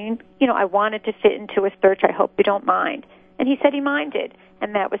explain, I wanted to fit into a search. I hope you don't mind. And he said he minded.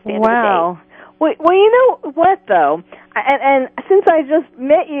 And that was the end of the day. Well, you know what, though? And since I just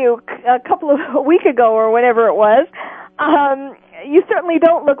met you a week ago or whatever it was, you certainly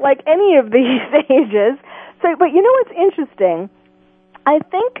don't look like any of these ages. So, but you know what's interesting? I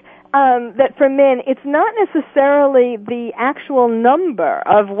think that for men, it's not necessarily the actual number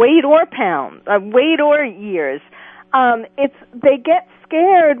of weight or pounds, of weight or years. They get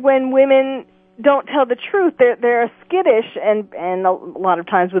scared when women don't tell the truth. They're skittish, and a lot of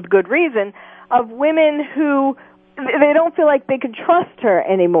times with good reason, of women who they don't feel like they can trust her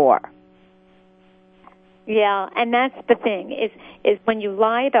anymore. Yeah, and that's the thing, is when you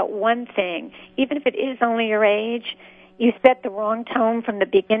lie about one thing, even if it is only your age, you set the wrong tone from the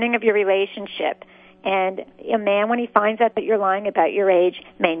beginning of your relationship. And a man, when he finds out that you're lying about your age,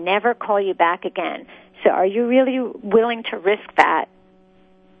 may never call you back again. So are you really willing to risk that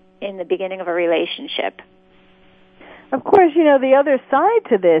in the beginning of a relationship? Of course, the other side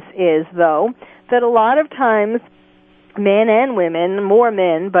to this is, though, that a lot of times men and women, more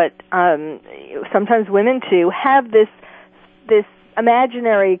men, but sometimes women too, have this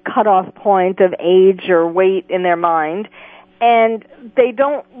imaginary cutoff point of age or weight in their mind, and they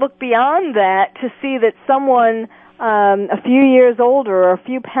don't look beyond that to see that someone a few years older or a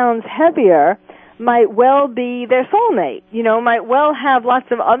few pounds heavier might well be their soulmate, might well have lots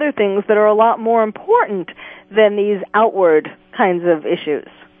of other things that are a lot more important than these outward kinds of issues.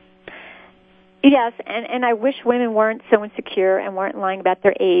 Yes, and I wish women weren't so insecure and weren't lying about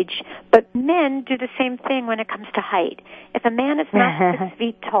their age. But men do the same thing when it comes to height. If a man is not 6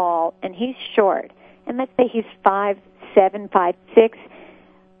 feet tall and he's short, and let's say he's 5'7", 5'6",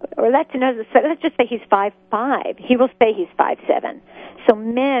 or let's just say he's 5'5", he will say he's 5'7". So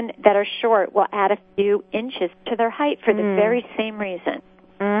men that are short will add a few inches to their height for the very same reason.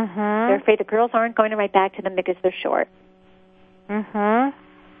 Mm-hmm. They're afraid the girls aren't going to write back to them because they're short. Mm-hmm.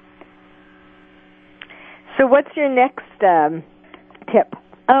 So what's your next tip?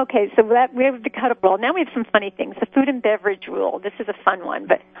 Okay, so we have the cut-up rule. Now we have some funny things. The food and beverage rule. This is a fun one,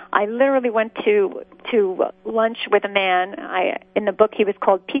 but I literally went to lunch with a man. In the book, he was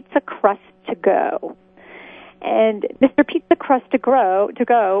called Pizza Crust to Go. And Mr. Pizza Crust to Go,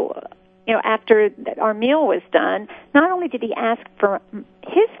 after our meal was done, not only did he ask for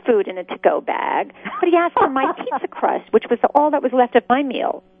his food in a to-go bag, but he asked for my pizza crust, which was all that was left of my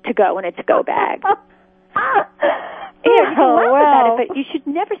meal, to go in a to-go bag. You can laugh about it, but you should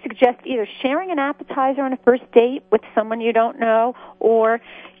never suggest either sharing an appetizer on a first date with someone you don't know, or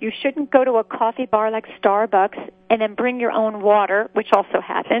you shouldn't go to a coffee bar like Starbucks and then bring your own water, which also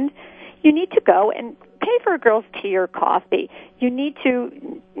happened. You need to go and pay for a girl's tea or coffee. You need to,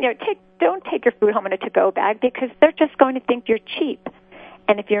 don't take your food home in a to-go bag because they're just going to think you're cheap.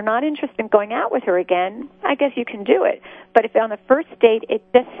 And if you're not interested in going out with her again, I guess you can do it. But if on the first date, it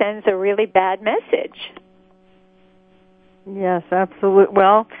just sends a really bad message. Yes, absolutely.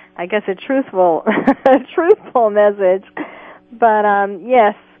 Well, I guess a truthful message. But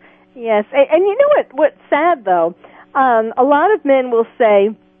yes. And you know what's sad though? A lot of men will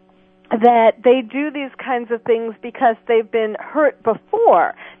say that they do these kinds of things because they've been hurt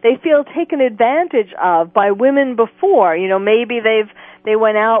before. They feel taken advantage of by women before. Maybe they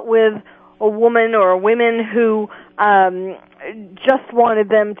went out with a woman or women who just wanted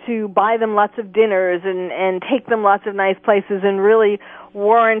them to buy them lots of dinners and take them lots of nice places and really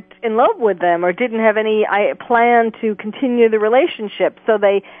weren't in love with them or didn't have any plan to continue the relationship. So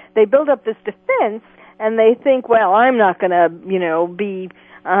they build up this defense and they think, well, I'm not going to, be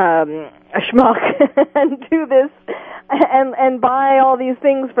a schmuck and do this and buy all these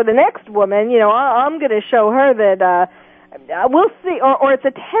things for the next woman. I'm going to show her that we'll see, or it's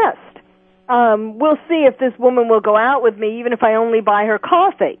a test. We'll see if this woman will go out with me even if I only buy her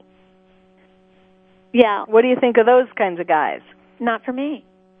coffee. Yeah. What do you think of those kinds of guys? Not for me.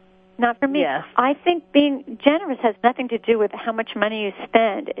 Not for me. Yes. I think being generous has nothing to do with how much money you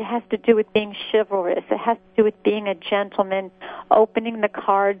spend. It has to do with being chivalrous. It has to do with being a gentleman, opening the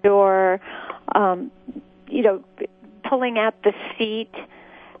car door, pulling out the seat,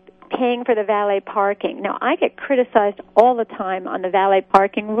 paying for the valet parking. Now, I get criticized all the time on the valet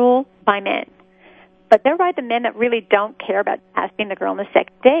parking rule by men. But they're right, the men that really don't care about asking the girl on the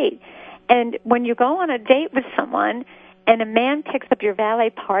second date. And when you go on a date with someone and a man picks up your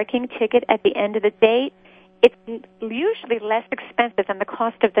valet parking ticket at the end of the date, it's usually less expensive than the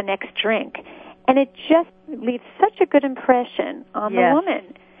cost of the next drink. And it just leaves such a good impression on the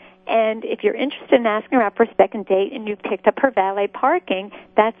woman. And if you're interested in asking her out for a second date and you've picked up her valet parking,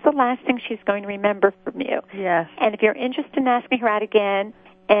 that's the last thing she's going to remember from you. Yes. And if you're interested in asking her out again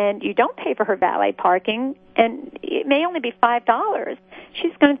and you don't pay for her valet parking, and it may only be $5,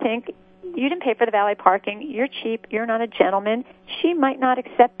 she's going to think, you didn't pay for the valet parking, you're cheap, you're not a gentleman. She might not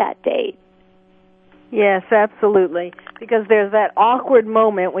accept that date. Yes, absolutely. Because there's that awkward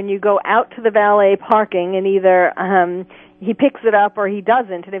moment when you go out to the valet parking and either he picks it up or he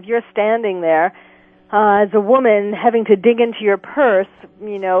doesn't. And if you're standing there as a woman having to dig into your purse,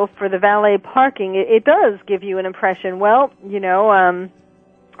 for the valet parking, it does give you an impression. Well,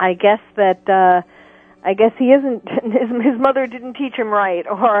 I guess he isn't. His mother didn't teach him right,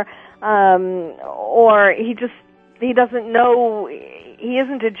 or he doesn't know. He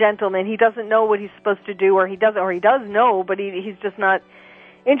isn't a gentleman. He doesn't know what he's supposed to do, or he does know, but he's just not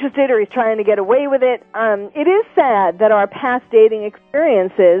interested, or he's trying to get away with it. It is sad that our past dating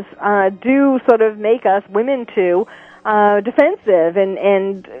experiences do sort of make us, women too, defensive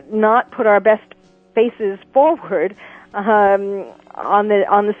and not put our best faces forward on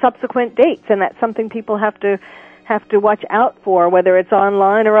the subsequent dates, and that's something people have to watch out for, whether it's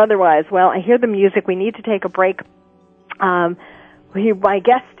online or otherwise. Well, I hear the music. We need to take a break. My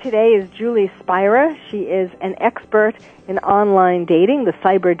guest today is Julie Spira. She is an expert in online dating, the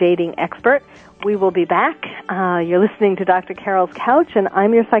cyber dating expert. We will be back. You're listening to Dr. Carol's Couch, and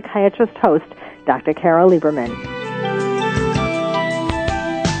I'm your psychiatrist host, Dr. Carol Lieberman.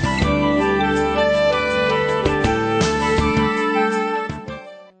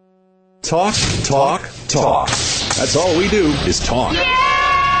 Talk, talk, talk. That's all we do is talk.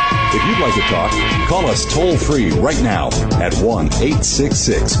 If you'd like to talk, call us toll-free right now at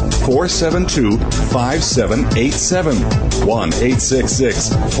 1-866-472-5787.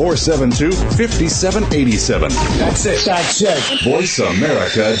 1-866-472-5787. That's it.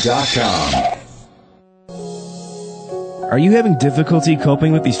 VoiceAmerica.com. Are you having difficulty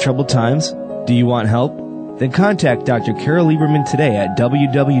coping with these troubled times? Do you want help? Then contact Dr. Carol Lieberman today at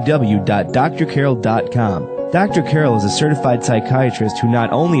www.drcarol.com. Dr. Carol is a certified psychiatrist who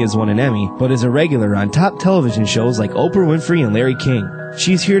not only has won an Emmy, but is a regular on top television shows like Oprah Winfrey and Larry King.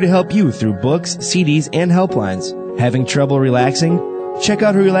 She's here to help you through books, CDs, and helplines. Having trouble relaxing? Check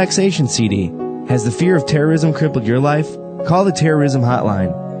out her relaxation CD. Has the fear of terrorism crippled your life? Call the terrorism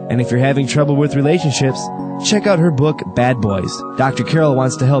hotline. And if you're having trouble with relationships, check out her book, Bad Boys. Dr. Carol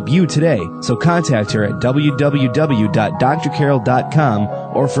wants to help you today, so contact her at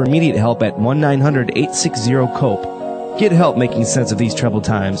www.drcarol.com or for immediate help at 1-900-860-COPE. Get help making sense of these troubled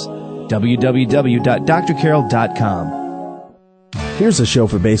times. www.drcarol.com. Here's a show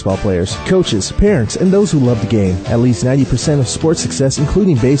for baseball players, coaches, parents, and those who love the game. At least 90% of sports success,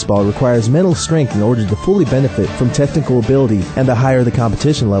 including baseball, requires mental strength in order to fully benefit from technical ability. And the higher the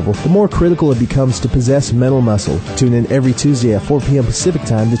competition level, the more critical it becomes to possess mental muscle. Tune in every Tuesday at 4 p.m. Pacific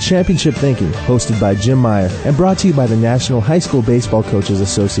Time to Championship Thinking, hosted by Jim Meyer, and brought to you by the National High School Baseball Coaches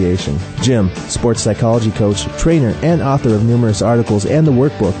Association. Jim, sports psychology coach, trainer, and author of numerous articles and the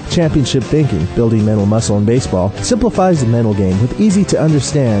workbook, Championship Thinking, Building Mental Muscle in Baseball, simplifies the mental game with easy to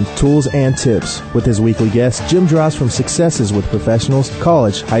understand tools and tips. With his weekly guests, Jim draws from successes with professionals,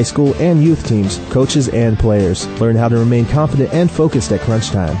 college, high school, and youth teams, coaches, and players. Learn how to remain confident and focused at crunch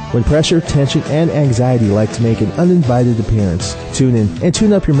time, when pressure, tension, and anxiety like to make an uninvited appearance. Tune in and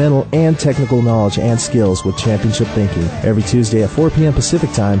tune up your mental and technical knowledge and skills with Championship Thinking every Tuesday at 4 p.m.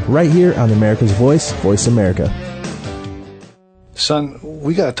 Pacific Time, right here on America's Voice, Voice America. Son,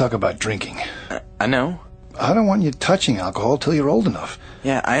 we gotta talk about drinking. I know. I don't want you touching alcohol till you're old enough.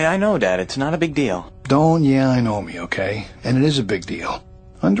 Yeah, I know, Dad. It's not a big deal. Don't I know me, okay? And it is a big deal.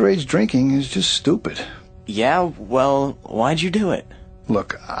 Underage drinking is just stupid. Yeah, well, why'd you do it?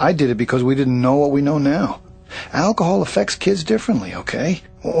 Look, I did it because we didn't know what we know now. Alcohol affects kids differently, okay?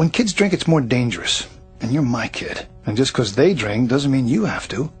 When kids drink, it's more dangerous. And you're my kid. And just because they drink doesn't mean you have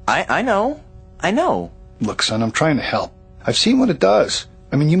to. I know. Look, son, I'm trying to help. I've seen what it does.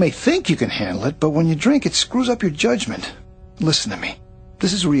 I mean, you may think you can handle it, but when you drink, it screws up your judgment. Listen to me.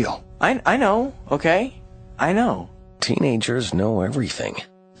 This is real. I know, okay? I know. Teenagers know everything.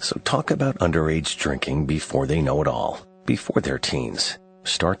 So talk about underage drinking before they know it all. Before they're teens.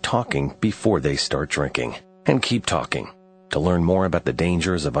 Start talking before they start drinking. And keep talking. To learn more about the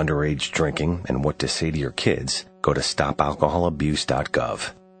dangers of underage drinking and what to say to your kids, go to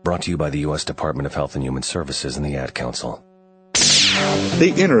stopalcoholabuse.gov. Brought to you by the U.S. Department of Health and Human Services and the Ad Council. The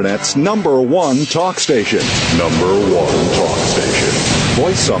Internet's #1 talk station. #1 talk station.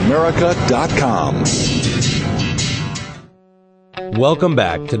 VoiceAmerica.com. Welcome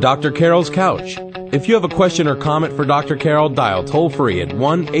back to Dr. Carol's Couch. If you have a question or comment for Dr. Carol, dial toll-free at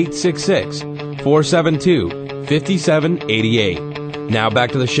 1-866-472-5788. Now back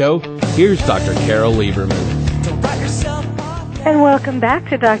to the show. Here's Dr. Carol Lieberman. And welcome back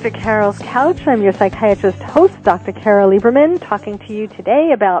to Dr. Carol's Couch. I'm your psychiatrist host, Dr. Carol Lieberman, talking to you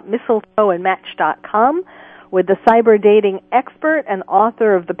today about Mistletoe and Match.com with the cyber dating expert and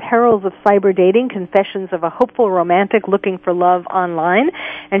author of The Perils of Cyber Dating, Confessions of a Hopeful Romantic Looking for Love Online,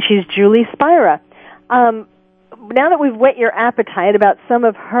 and she's Julie Spira. Now that we've whet your appetite about some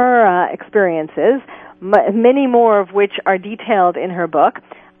of her experiences, many more of which are detailed in her book,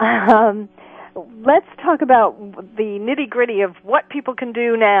 let's talk about the nitty-gritty of what people can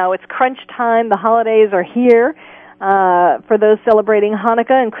do now. It's crunch time. The holidays are here. For those celebrating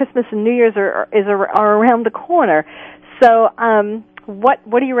Hanukkah, and Christmas and New Year's are around the corner. So what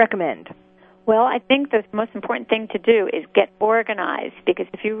do you recommend? Well, I think the most important thing to do is get organized, because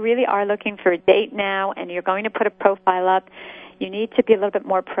if you really are looking for a date now and you're going to put a profile up, you need to be a little bit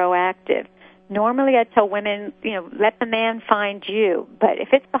more proactive. Normally I tell women, let the man find you. But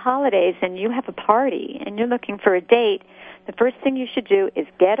if it's the holidays and you have a party and you're looking for a date, the first thing you should do is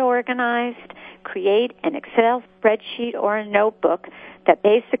get organized, create an Excel spreadsheet or a notebook that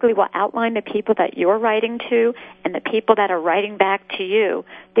basically will outline the people that you're writing to and the people that are writing back to you,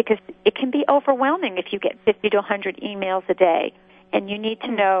 because it can be overwhelming if you get 50 to 100 emails a day, and you need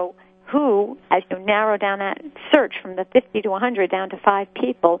to know who, as you narrow down that search from the 50 to 100 down to 5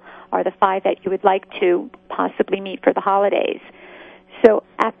 people, are the 5 that you would like to possibly meet for the holidays. So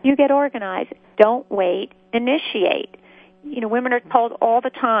after you get organized, don't wait, initiate. Women are told all the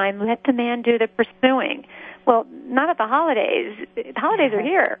time, let the man do the pursuing. Well, not at the holidays. The holidays are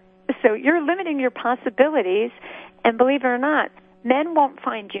here. So you're limiting your possibilities, and believe it or not, men won't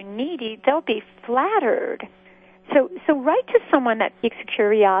find you needy. They'll be flattered. So write to someone that piques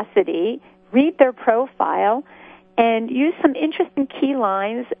curiosity, read their profile, and use some interesting key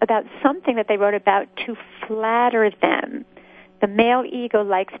lines about something that they wrote about to flatter them. The male ego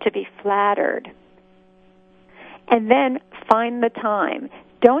likes to be flattered. And then find the time.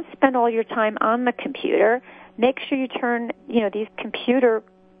 Don't spend all your time on the computer. Make sure you turn, these computer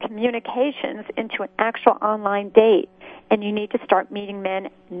communications into an actual online date. And you need to start meeting men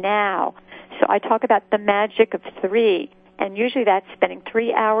now. So I talk about the magic of 3. And usually that's spending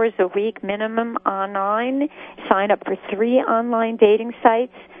 3 hours a week minimum online. Sign up for 3 online dating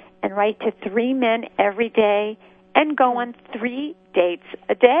sites and write to 3 men every day and go on 3 dates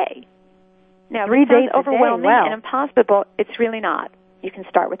a day. Now, 3 if it sounds dates a day, overwhelming wow. and impossible, it's really not. You can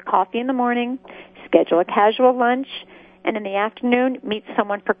start with coffee in the morning, schedule a casual lunch, and in the afternoon, meet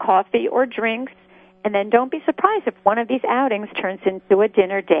someone for coffee or drinks, and then don't be surprised if one of these outings turns into a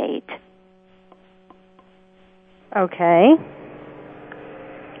dinner date. Okay.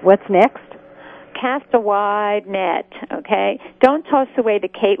 What's next? Cast a wide net, okay? Don't toss away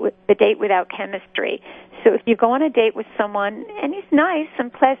the date without chemistry. So if you go on a date with someone, and he's nice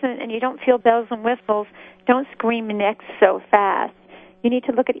and pleasant, and you don't feel bells and whistles, don't scream next so fast. You need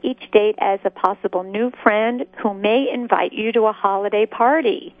to look at each date as a possible new friend who may invite you to a holiday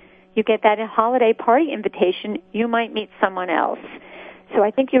party. You get that holiday party invitation, you might meet someone else. So I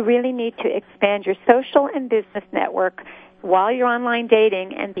think you really need to expand your social and business network while you're online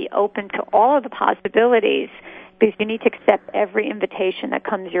dating and be open to all of the possibilities, because you need to accept every invitation that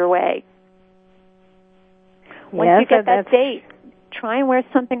comes your way. Once you get that date, try and wear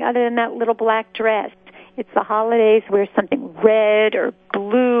something other than that little black dress. It's the holidays, wear something red or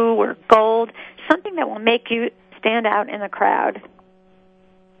blue or gold, something that will make you stand out in the crowd.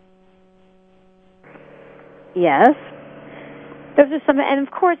 Yes. Those are some, and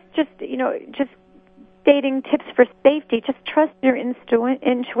of course, just dating tips for safety. Just trust your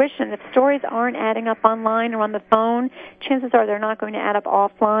intuition. If stories aren't adding up online or on the phone, chances are they're not going to add up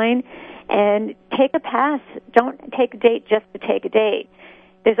offline. And take a pass. Don't take a date just to take a date.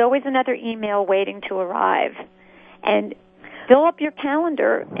 There's always another email waiting to arrive. And fill up your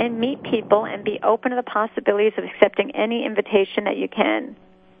calendar and meet people and be open to the possibilities of accepting any invitation that you can.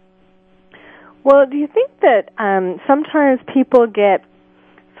 Well, do you think that sometimes people get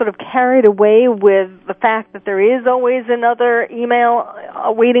sort of carried away with the fact that there is always another email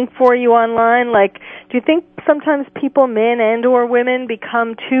waiting for you online? Like, do you think sometimes people, men and or women,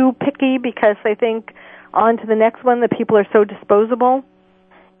 become too picky because they think on to the next one that people are so disposable?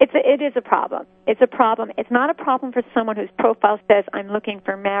 It is a problem. It's a problem. It's not a problem for someone whose profile says, I'm looking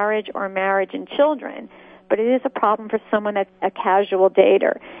for marriage or marriage and children, but it is a problem for someone that's a casual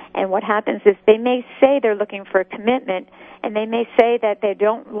dater. And what happens is they may say they're looking for a commitment, and they may say that they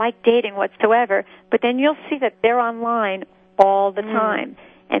don't like dating whatsoever, but then you'll see that they're online all the time.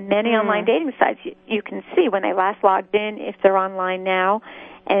 And many online dating sites, you can see when they last logged in, if they're online now.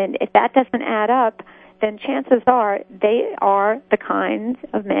 And if that doesn't add up, then chances are they are the kinds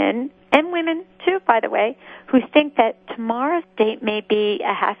of men, and women too, by the way, who think that tomorrow's date may be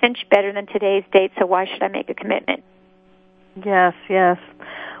a half inch better than today's date, so why should I make a commitment? Yes, yes.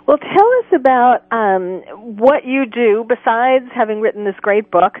 Well, tell us about what you do besides having written this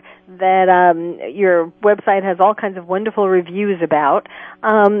great book that your website has all kinds of wonderful reviews about.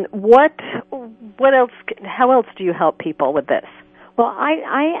 What else? How else do you help people with this? Well,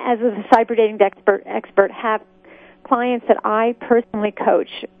 I as a cyber dating expert, have clients that I personally coach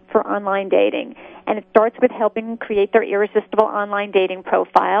for online dating, and it starts with helping create their irresistible online dating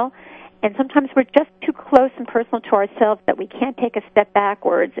profile. And sometimes we're just too close and personal to ourselves that we can't take a step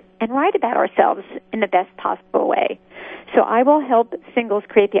backwards and write about ourselves in the best possible way. So I will help singles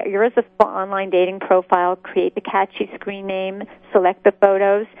create the irresistible online dating profile, create the catchy screen name, select the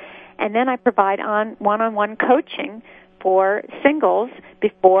photos, and then I provide one-on-one coaching for singles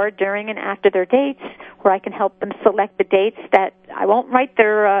before, during, and after their dates, where I can help them select the dates that I won't write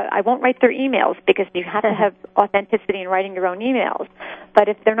their emails, because you have to have authenticity in writing your own emails. But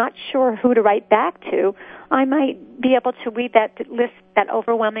if they're not sure who to write back to, I might be able to weed that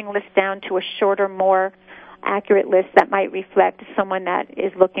overwhelming list down to a shorter, more accurate list that might reflect someone that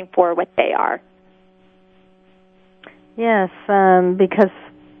is looking for what they are. Yes, because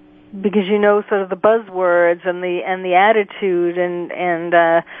you know sort of the buzzwords and the attitude and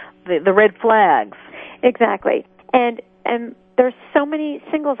the red flags. Exactly. And there's so many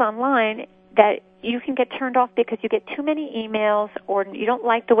singles online that you can get turned off because you get too many emails, or you don't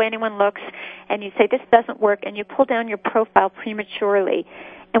like the way anyone looks, and you say this doesn't work, and you pull down your profile prematurely.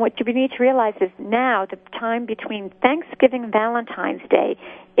 And what you need to realize is now the time between Thanksgiving and Valentine's Day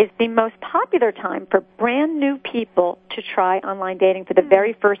is the most popular time for brand new people to try online dating for the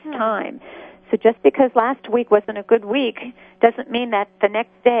very first time. So just because last week wasn't a good week doesn't mean that the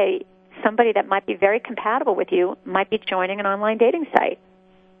next day somebody that might be very compatible with you might be joining an online dating site.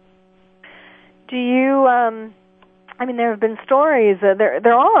 Do you, there have been stories,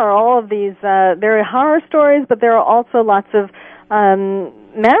 there are all of these, there are horror stories, but there are also lots of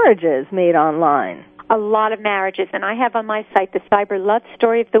marriages made online. A lot of marriages, and I have on my site the Cyber Love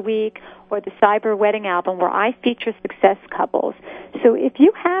Story of the Week or the Cyber Wedding Album where I feature success couples. So if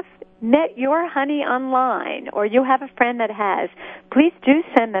you have met your honey online or you have a friend that has, please do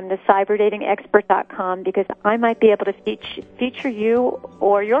send them to cyberdatingexpert.com because I might be able to feature you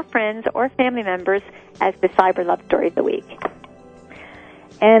or your friends or family members as the Cyber Love Story of the Week.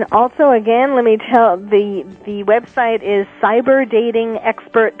 And also, again, let me tell, the website is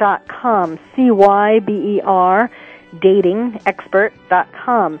cyberdatingexpert.com, C-Y-B-E-R,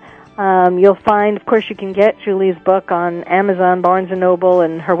 datingexpert.com. You'll find, of course, you can get Julie's book on Amazon, Barnes & Noble,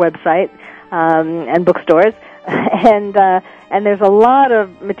 and her website, and bookstores. And there's a lot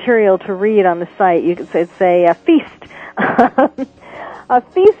of material to read on the site. It's a feast, a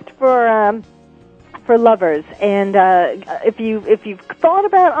feast for lovers. And if you've thought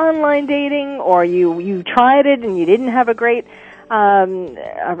about online dating, or you tried it and you didn't have a great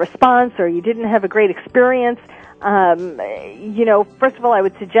response, or you didn't have a great experience, first of all, I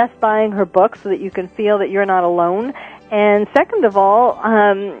would suggest buying her book so that you can feel that you're not alone. And second of all,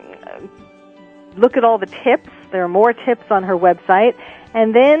 look at all the tips. There are more tips on her website.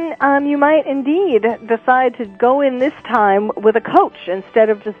 And then you might indeed decide to go in this time with a coach instead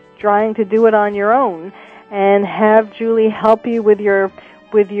of just trying to do it on your own, and have Julie help you with your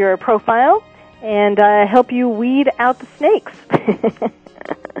profile and help you weed out the snakes.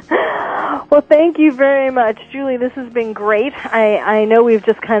 Well, thank you very much, Julie. This has been great. I know we've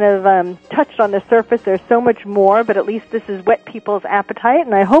just kind of touched on the surface. There's so much more, but at least this has whet people's appetite,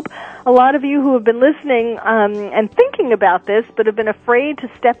 and I hope a lot of you who have been listening and thinking about this but have been afraid to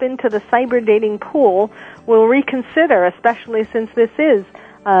step into the cyber dating pool will reconsider, especially since this is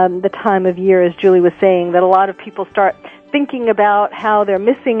the time of year, as Julie was saying, that a lot of people start thinking about how they're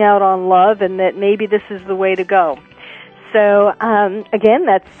missing out on love and that maybe this is the way to go. So, again,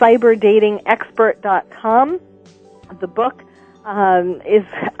 that's cyberdatingexpert.com. The book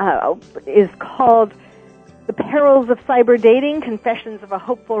is called The Perils of Cyber Dating, Confessions of a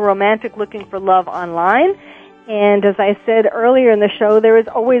Hopeful Romantic Looking for Love Online. And as I said earlier in the show, there is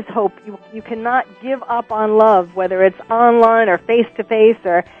always hope. You cannot give up on love, whether it's online or face-to-face,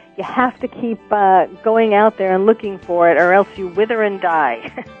 or you have to keep going out there and looking for it, or else you wither and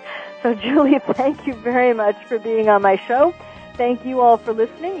die. So, Julie, thank you very much for being on my show. Thank you all for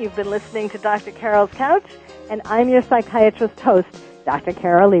listening. You've been listening to Dr. Carol's Couch, and I'm your psychiatrist host, Dr.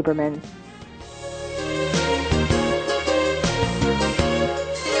 Carol Lieberman.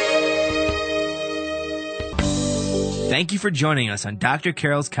 Thank you for joining us on Dr.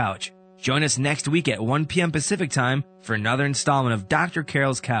 Carol's Couch. Join us next week at 1 p.m. Pacific Time for another installment of Dr.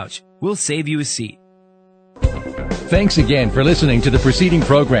 Carol's Couch. We'll save you a seat. Thanks again for listening to the preceding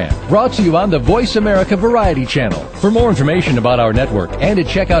program, brought to you on the Voice America Variety Channel. For more information about our network and to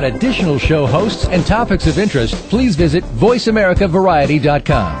check out additional show hosts and topics of interest, please visit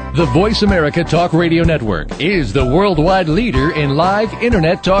VoiceAmericaVariety.com. The Voice America Talk Radio Network is the worldwide leader in live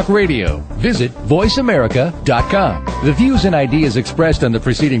Internet talk radio. Visit VoiceAmerica.com. The views and ideas expressed on the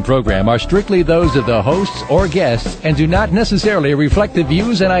preceding program are strictly those of the hosts or guests and do not necessarily reflect the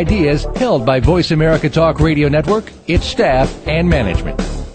views and ideas held by Voice America Talk Radio Network, its staff, and management.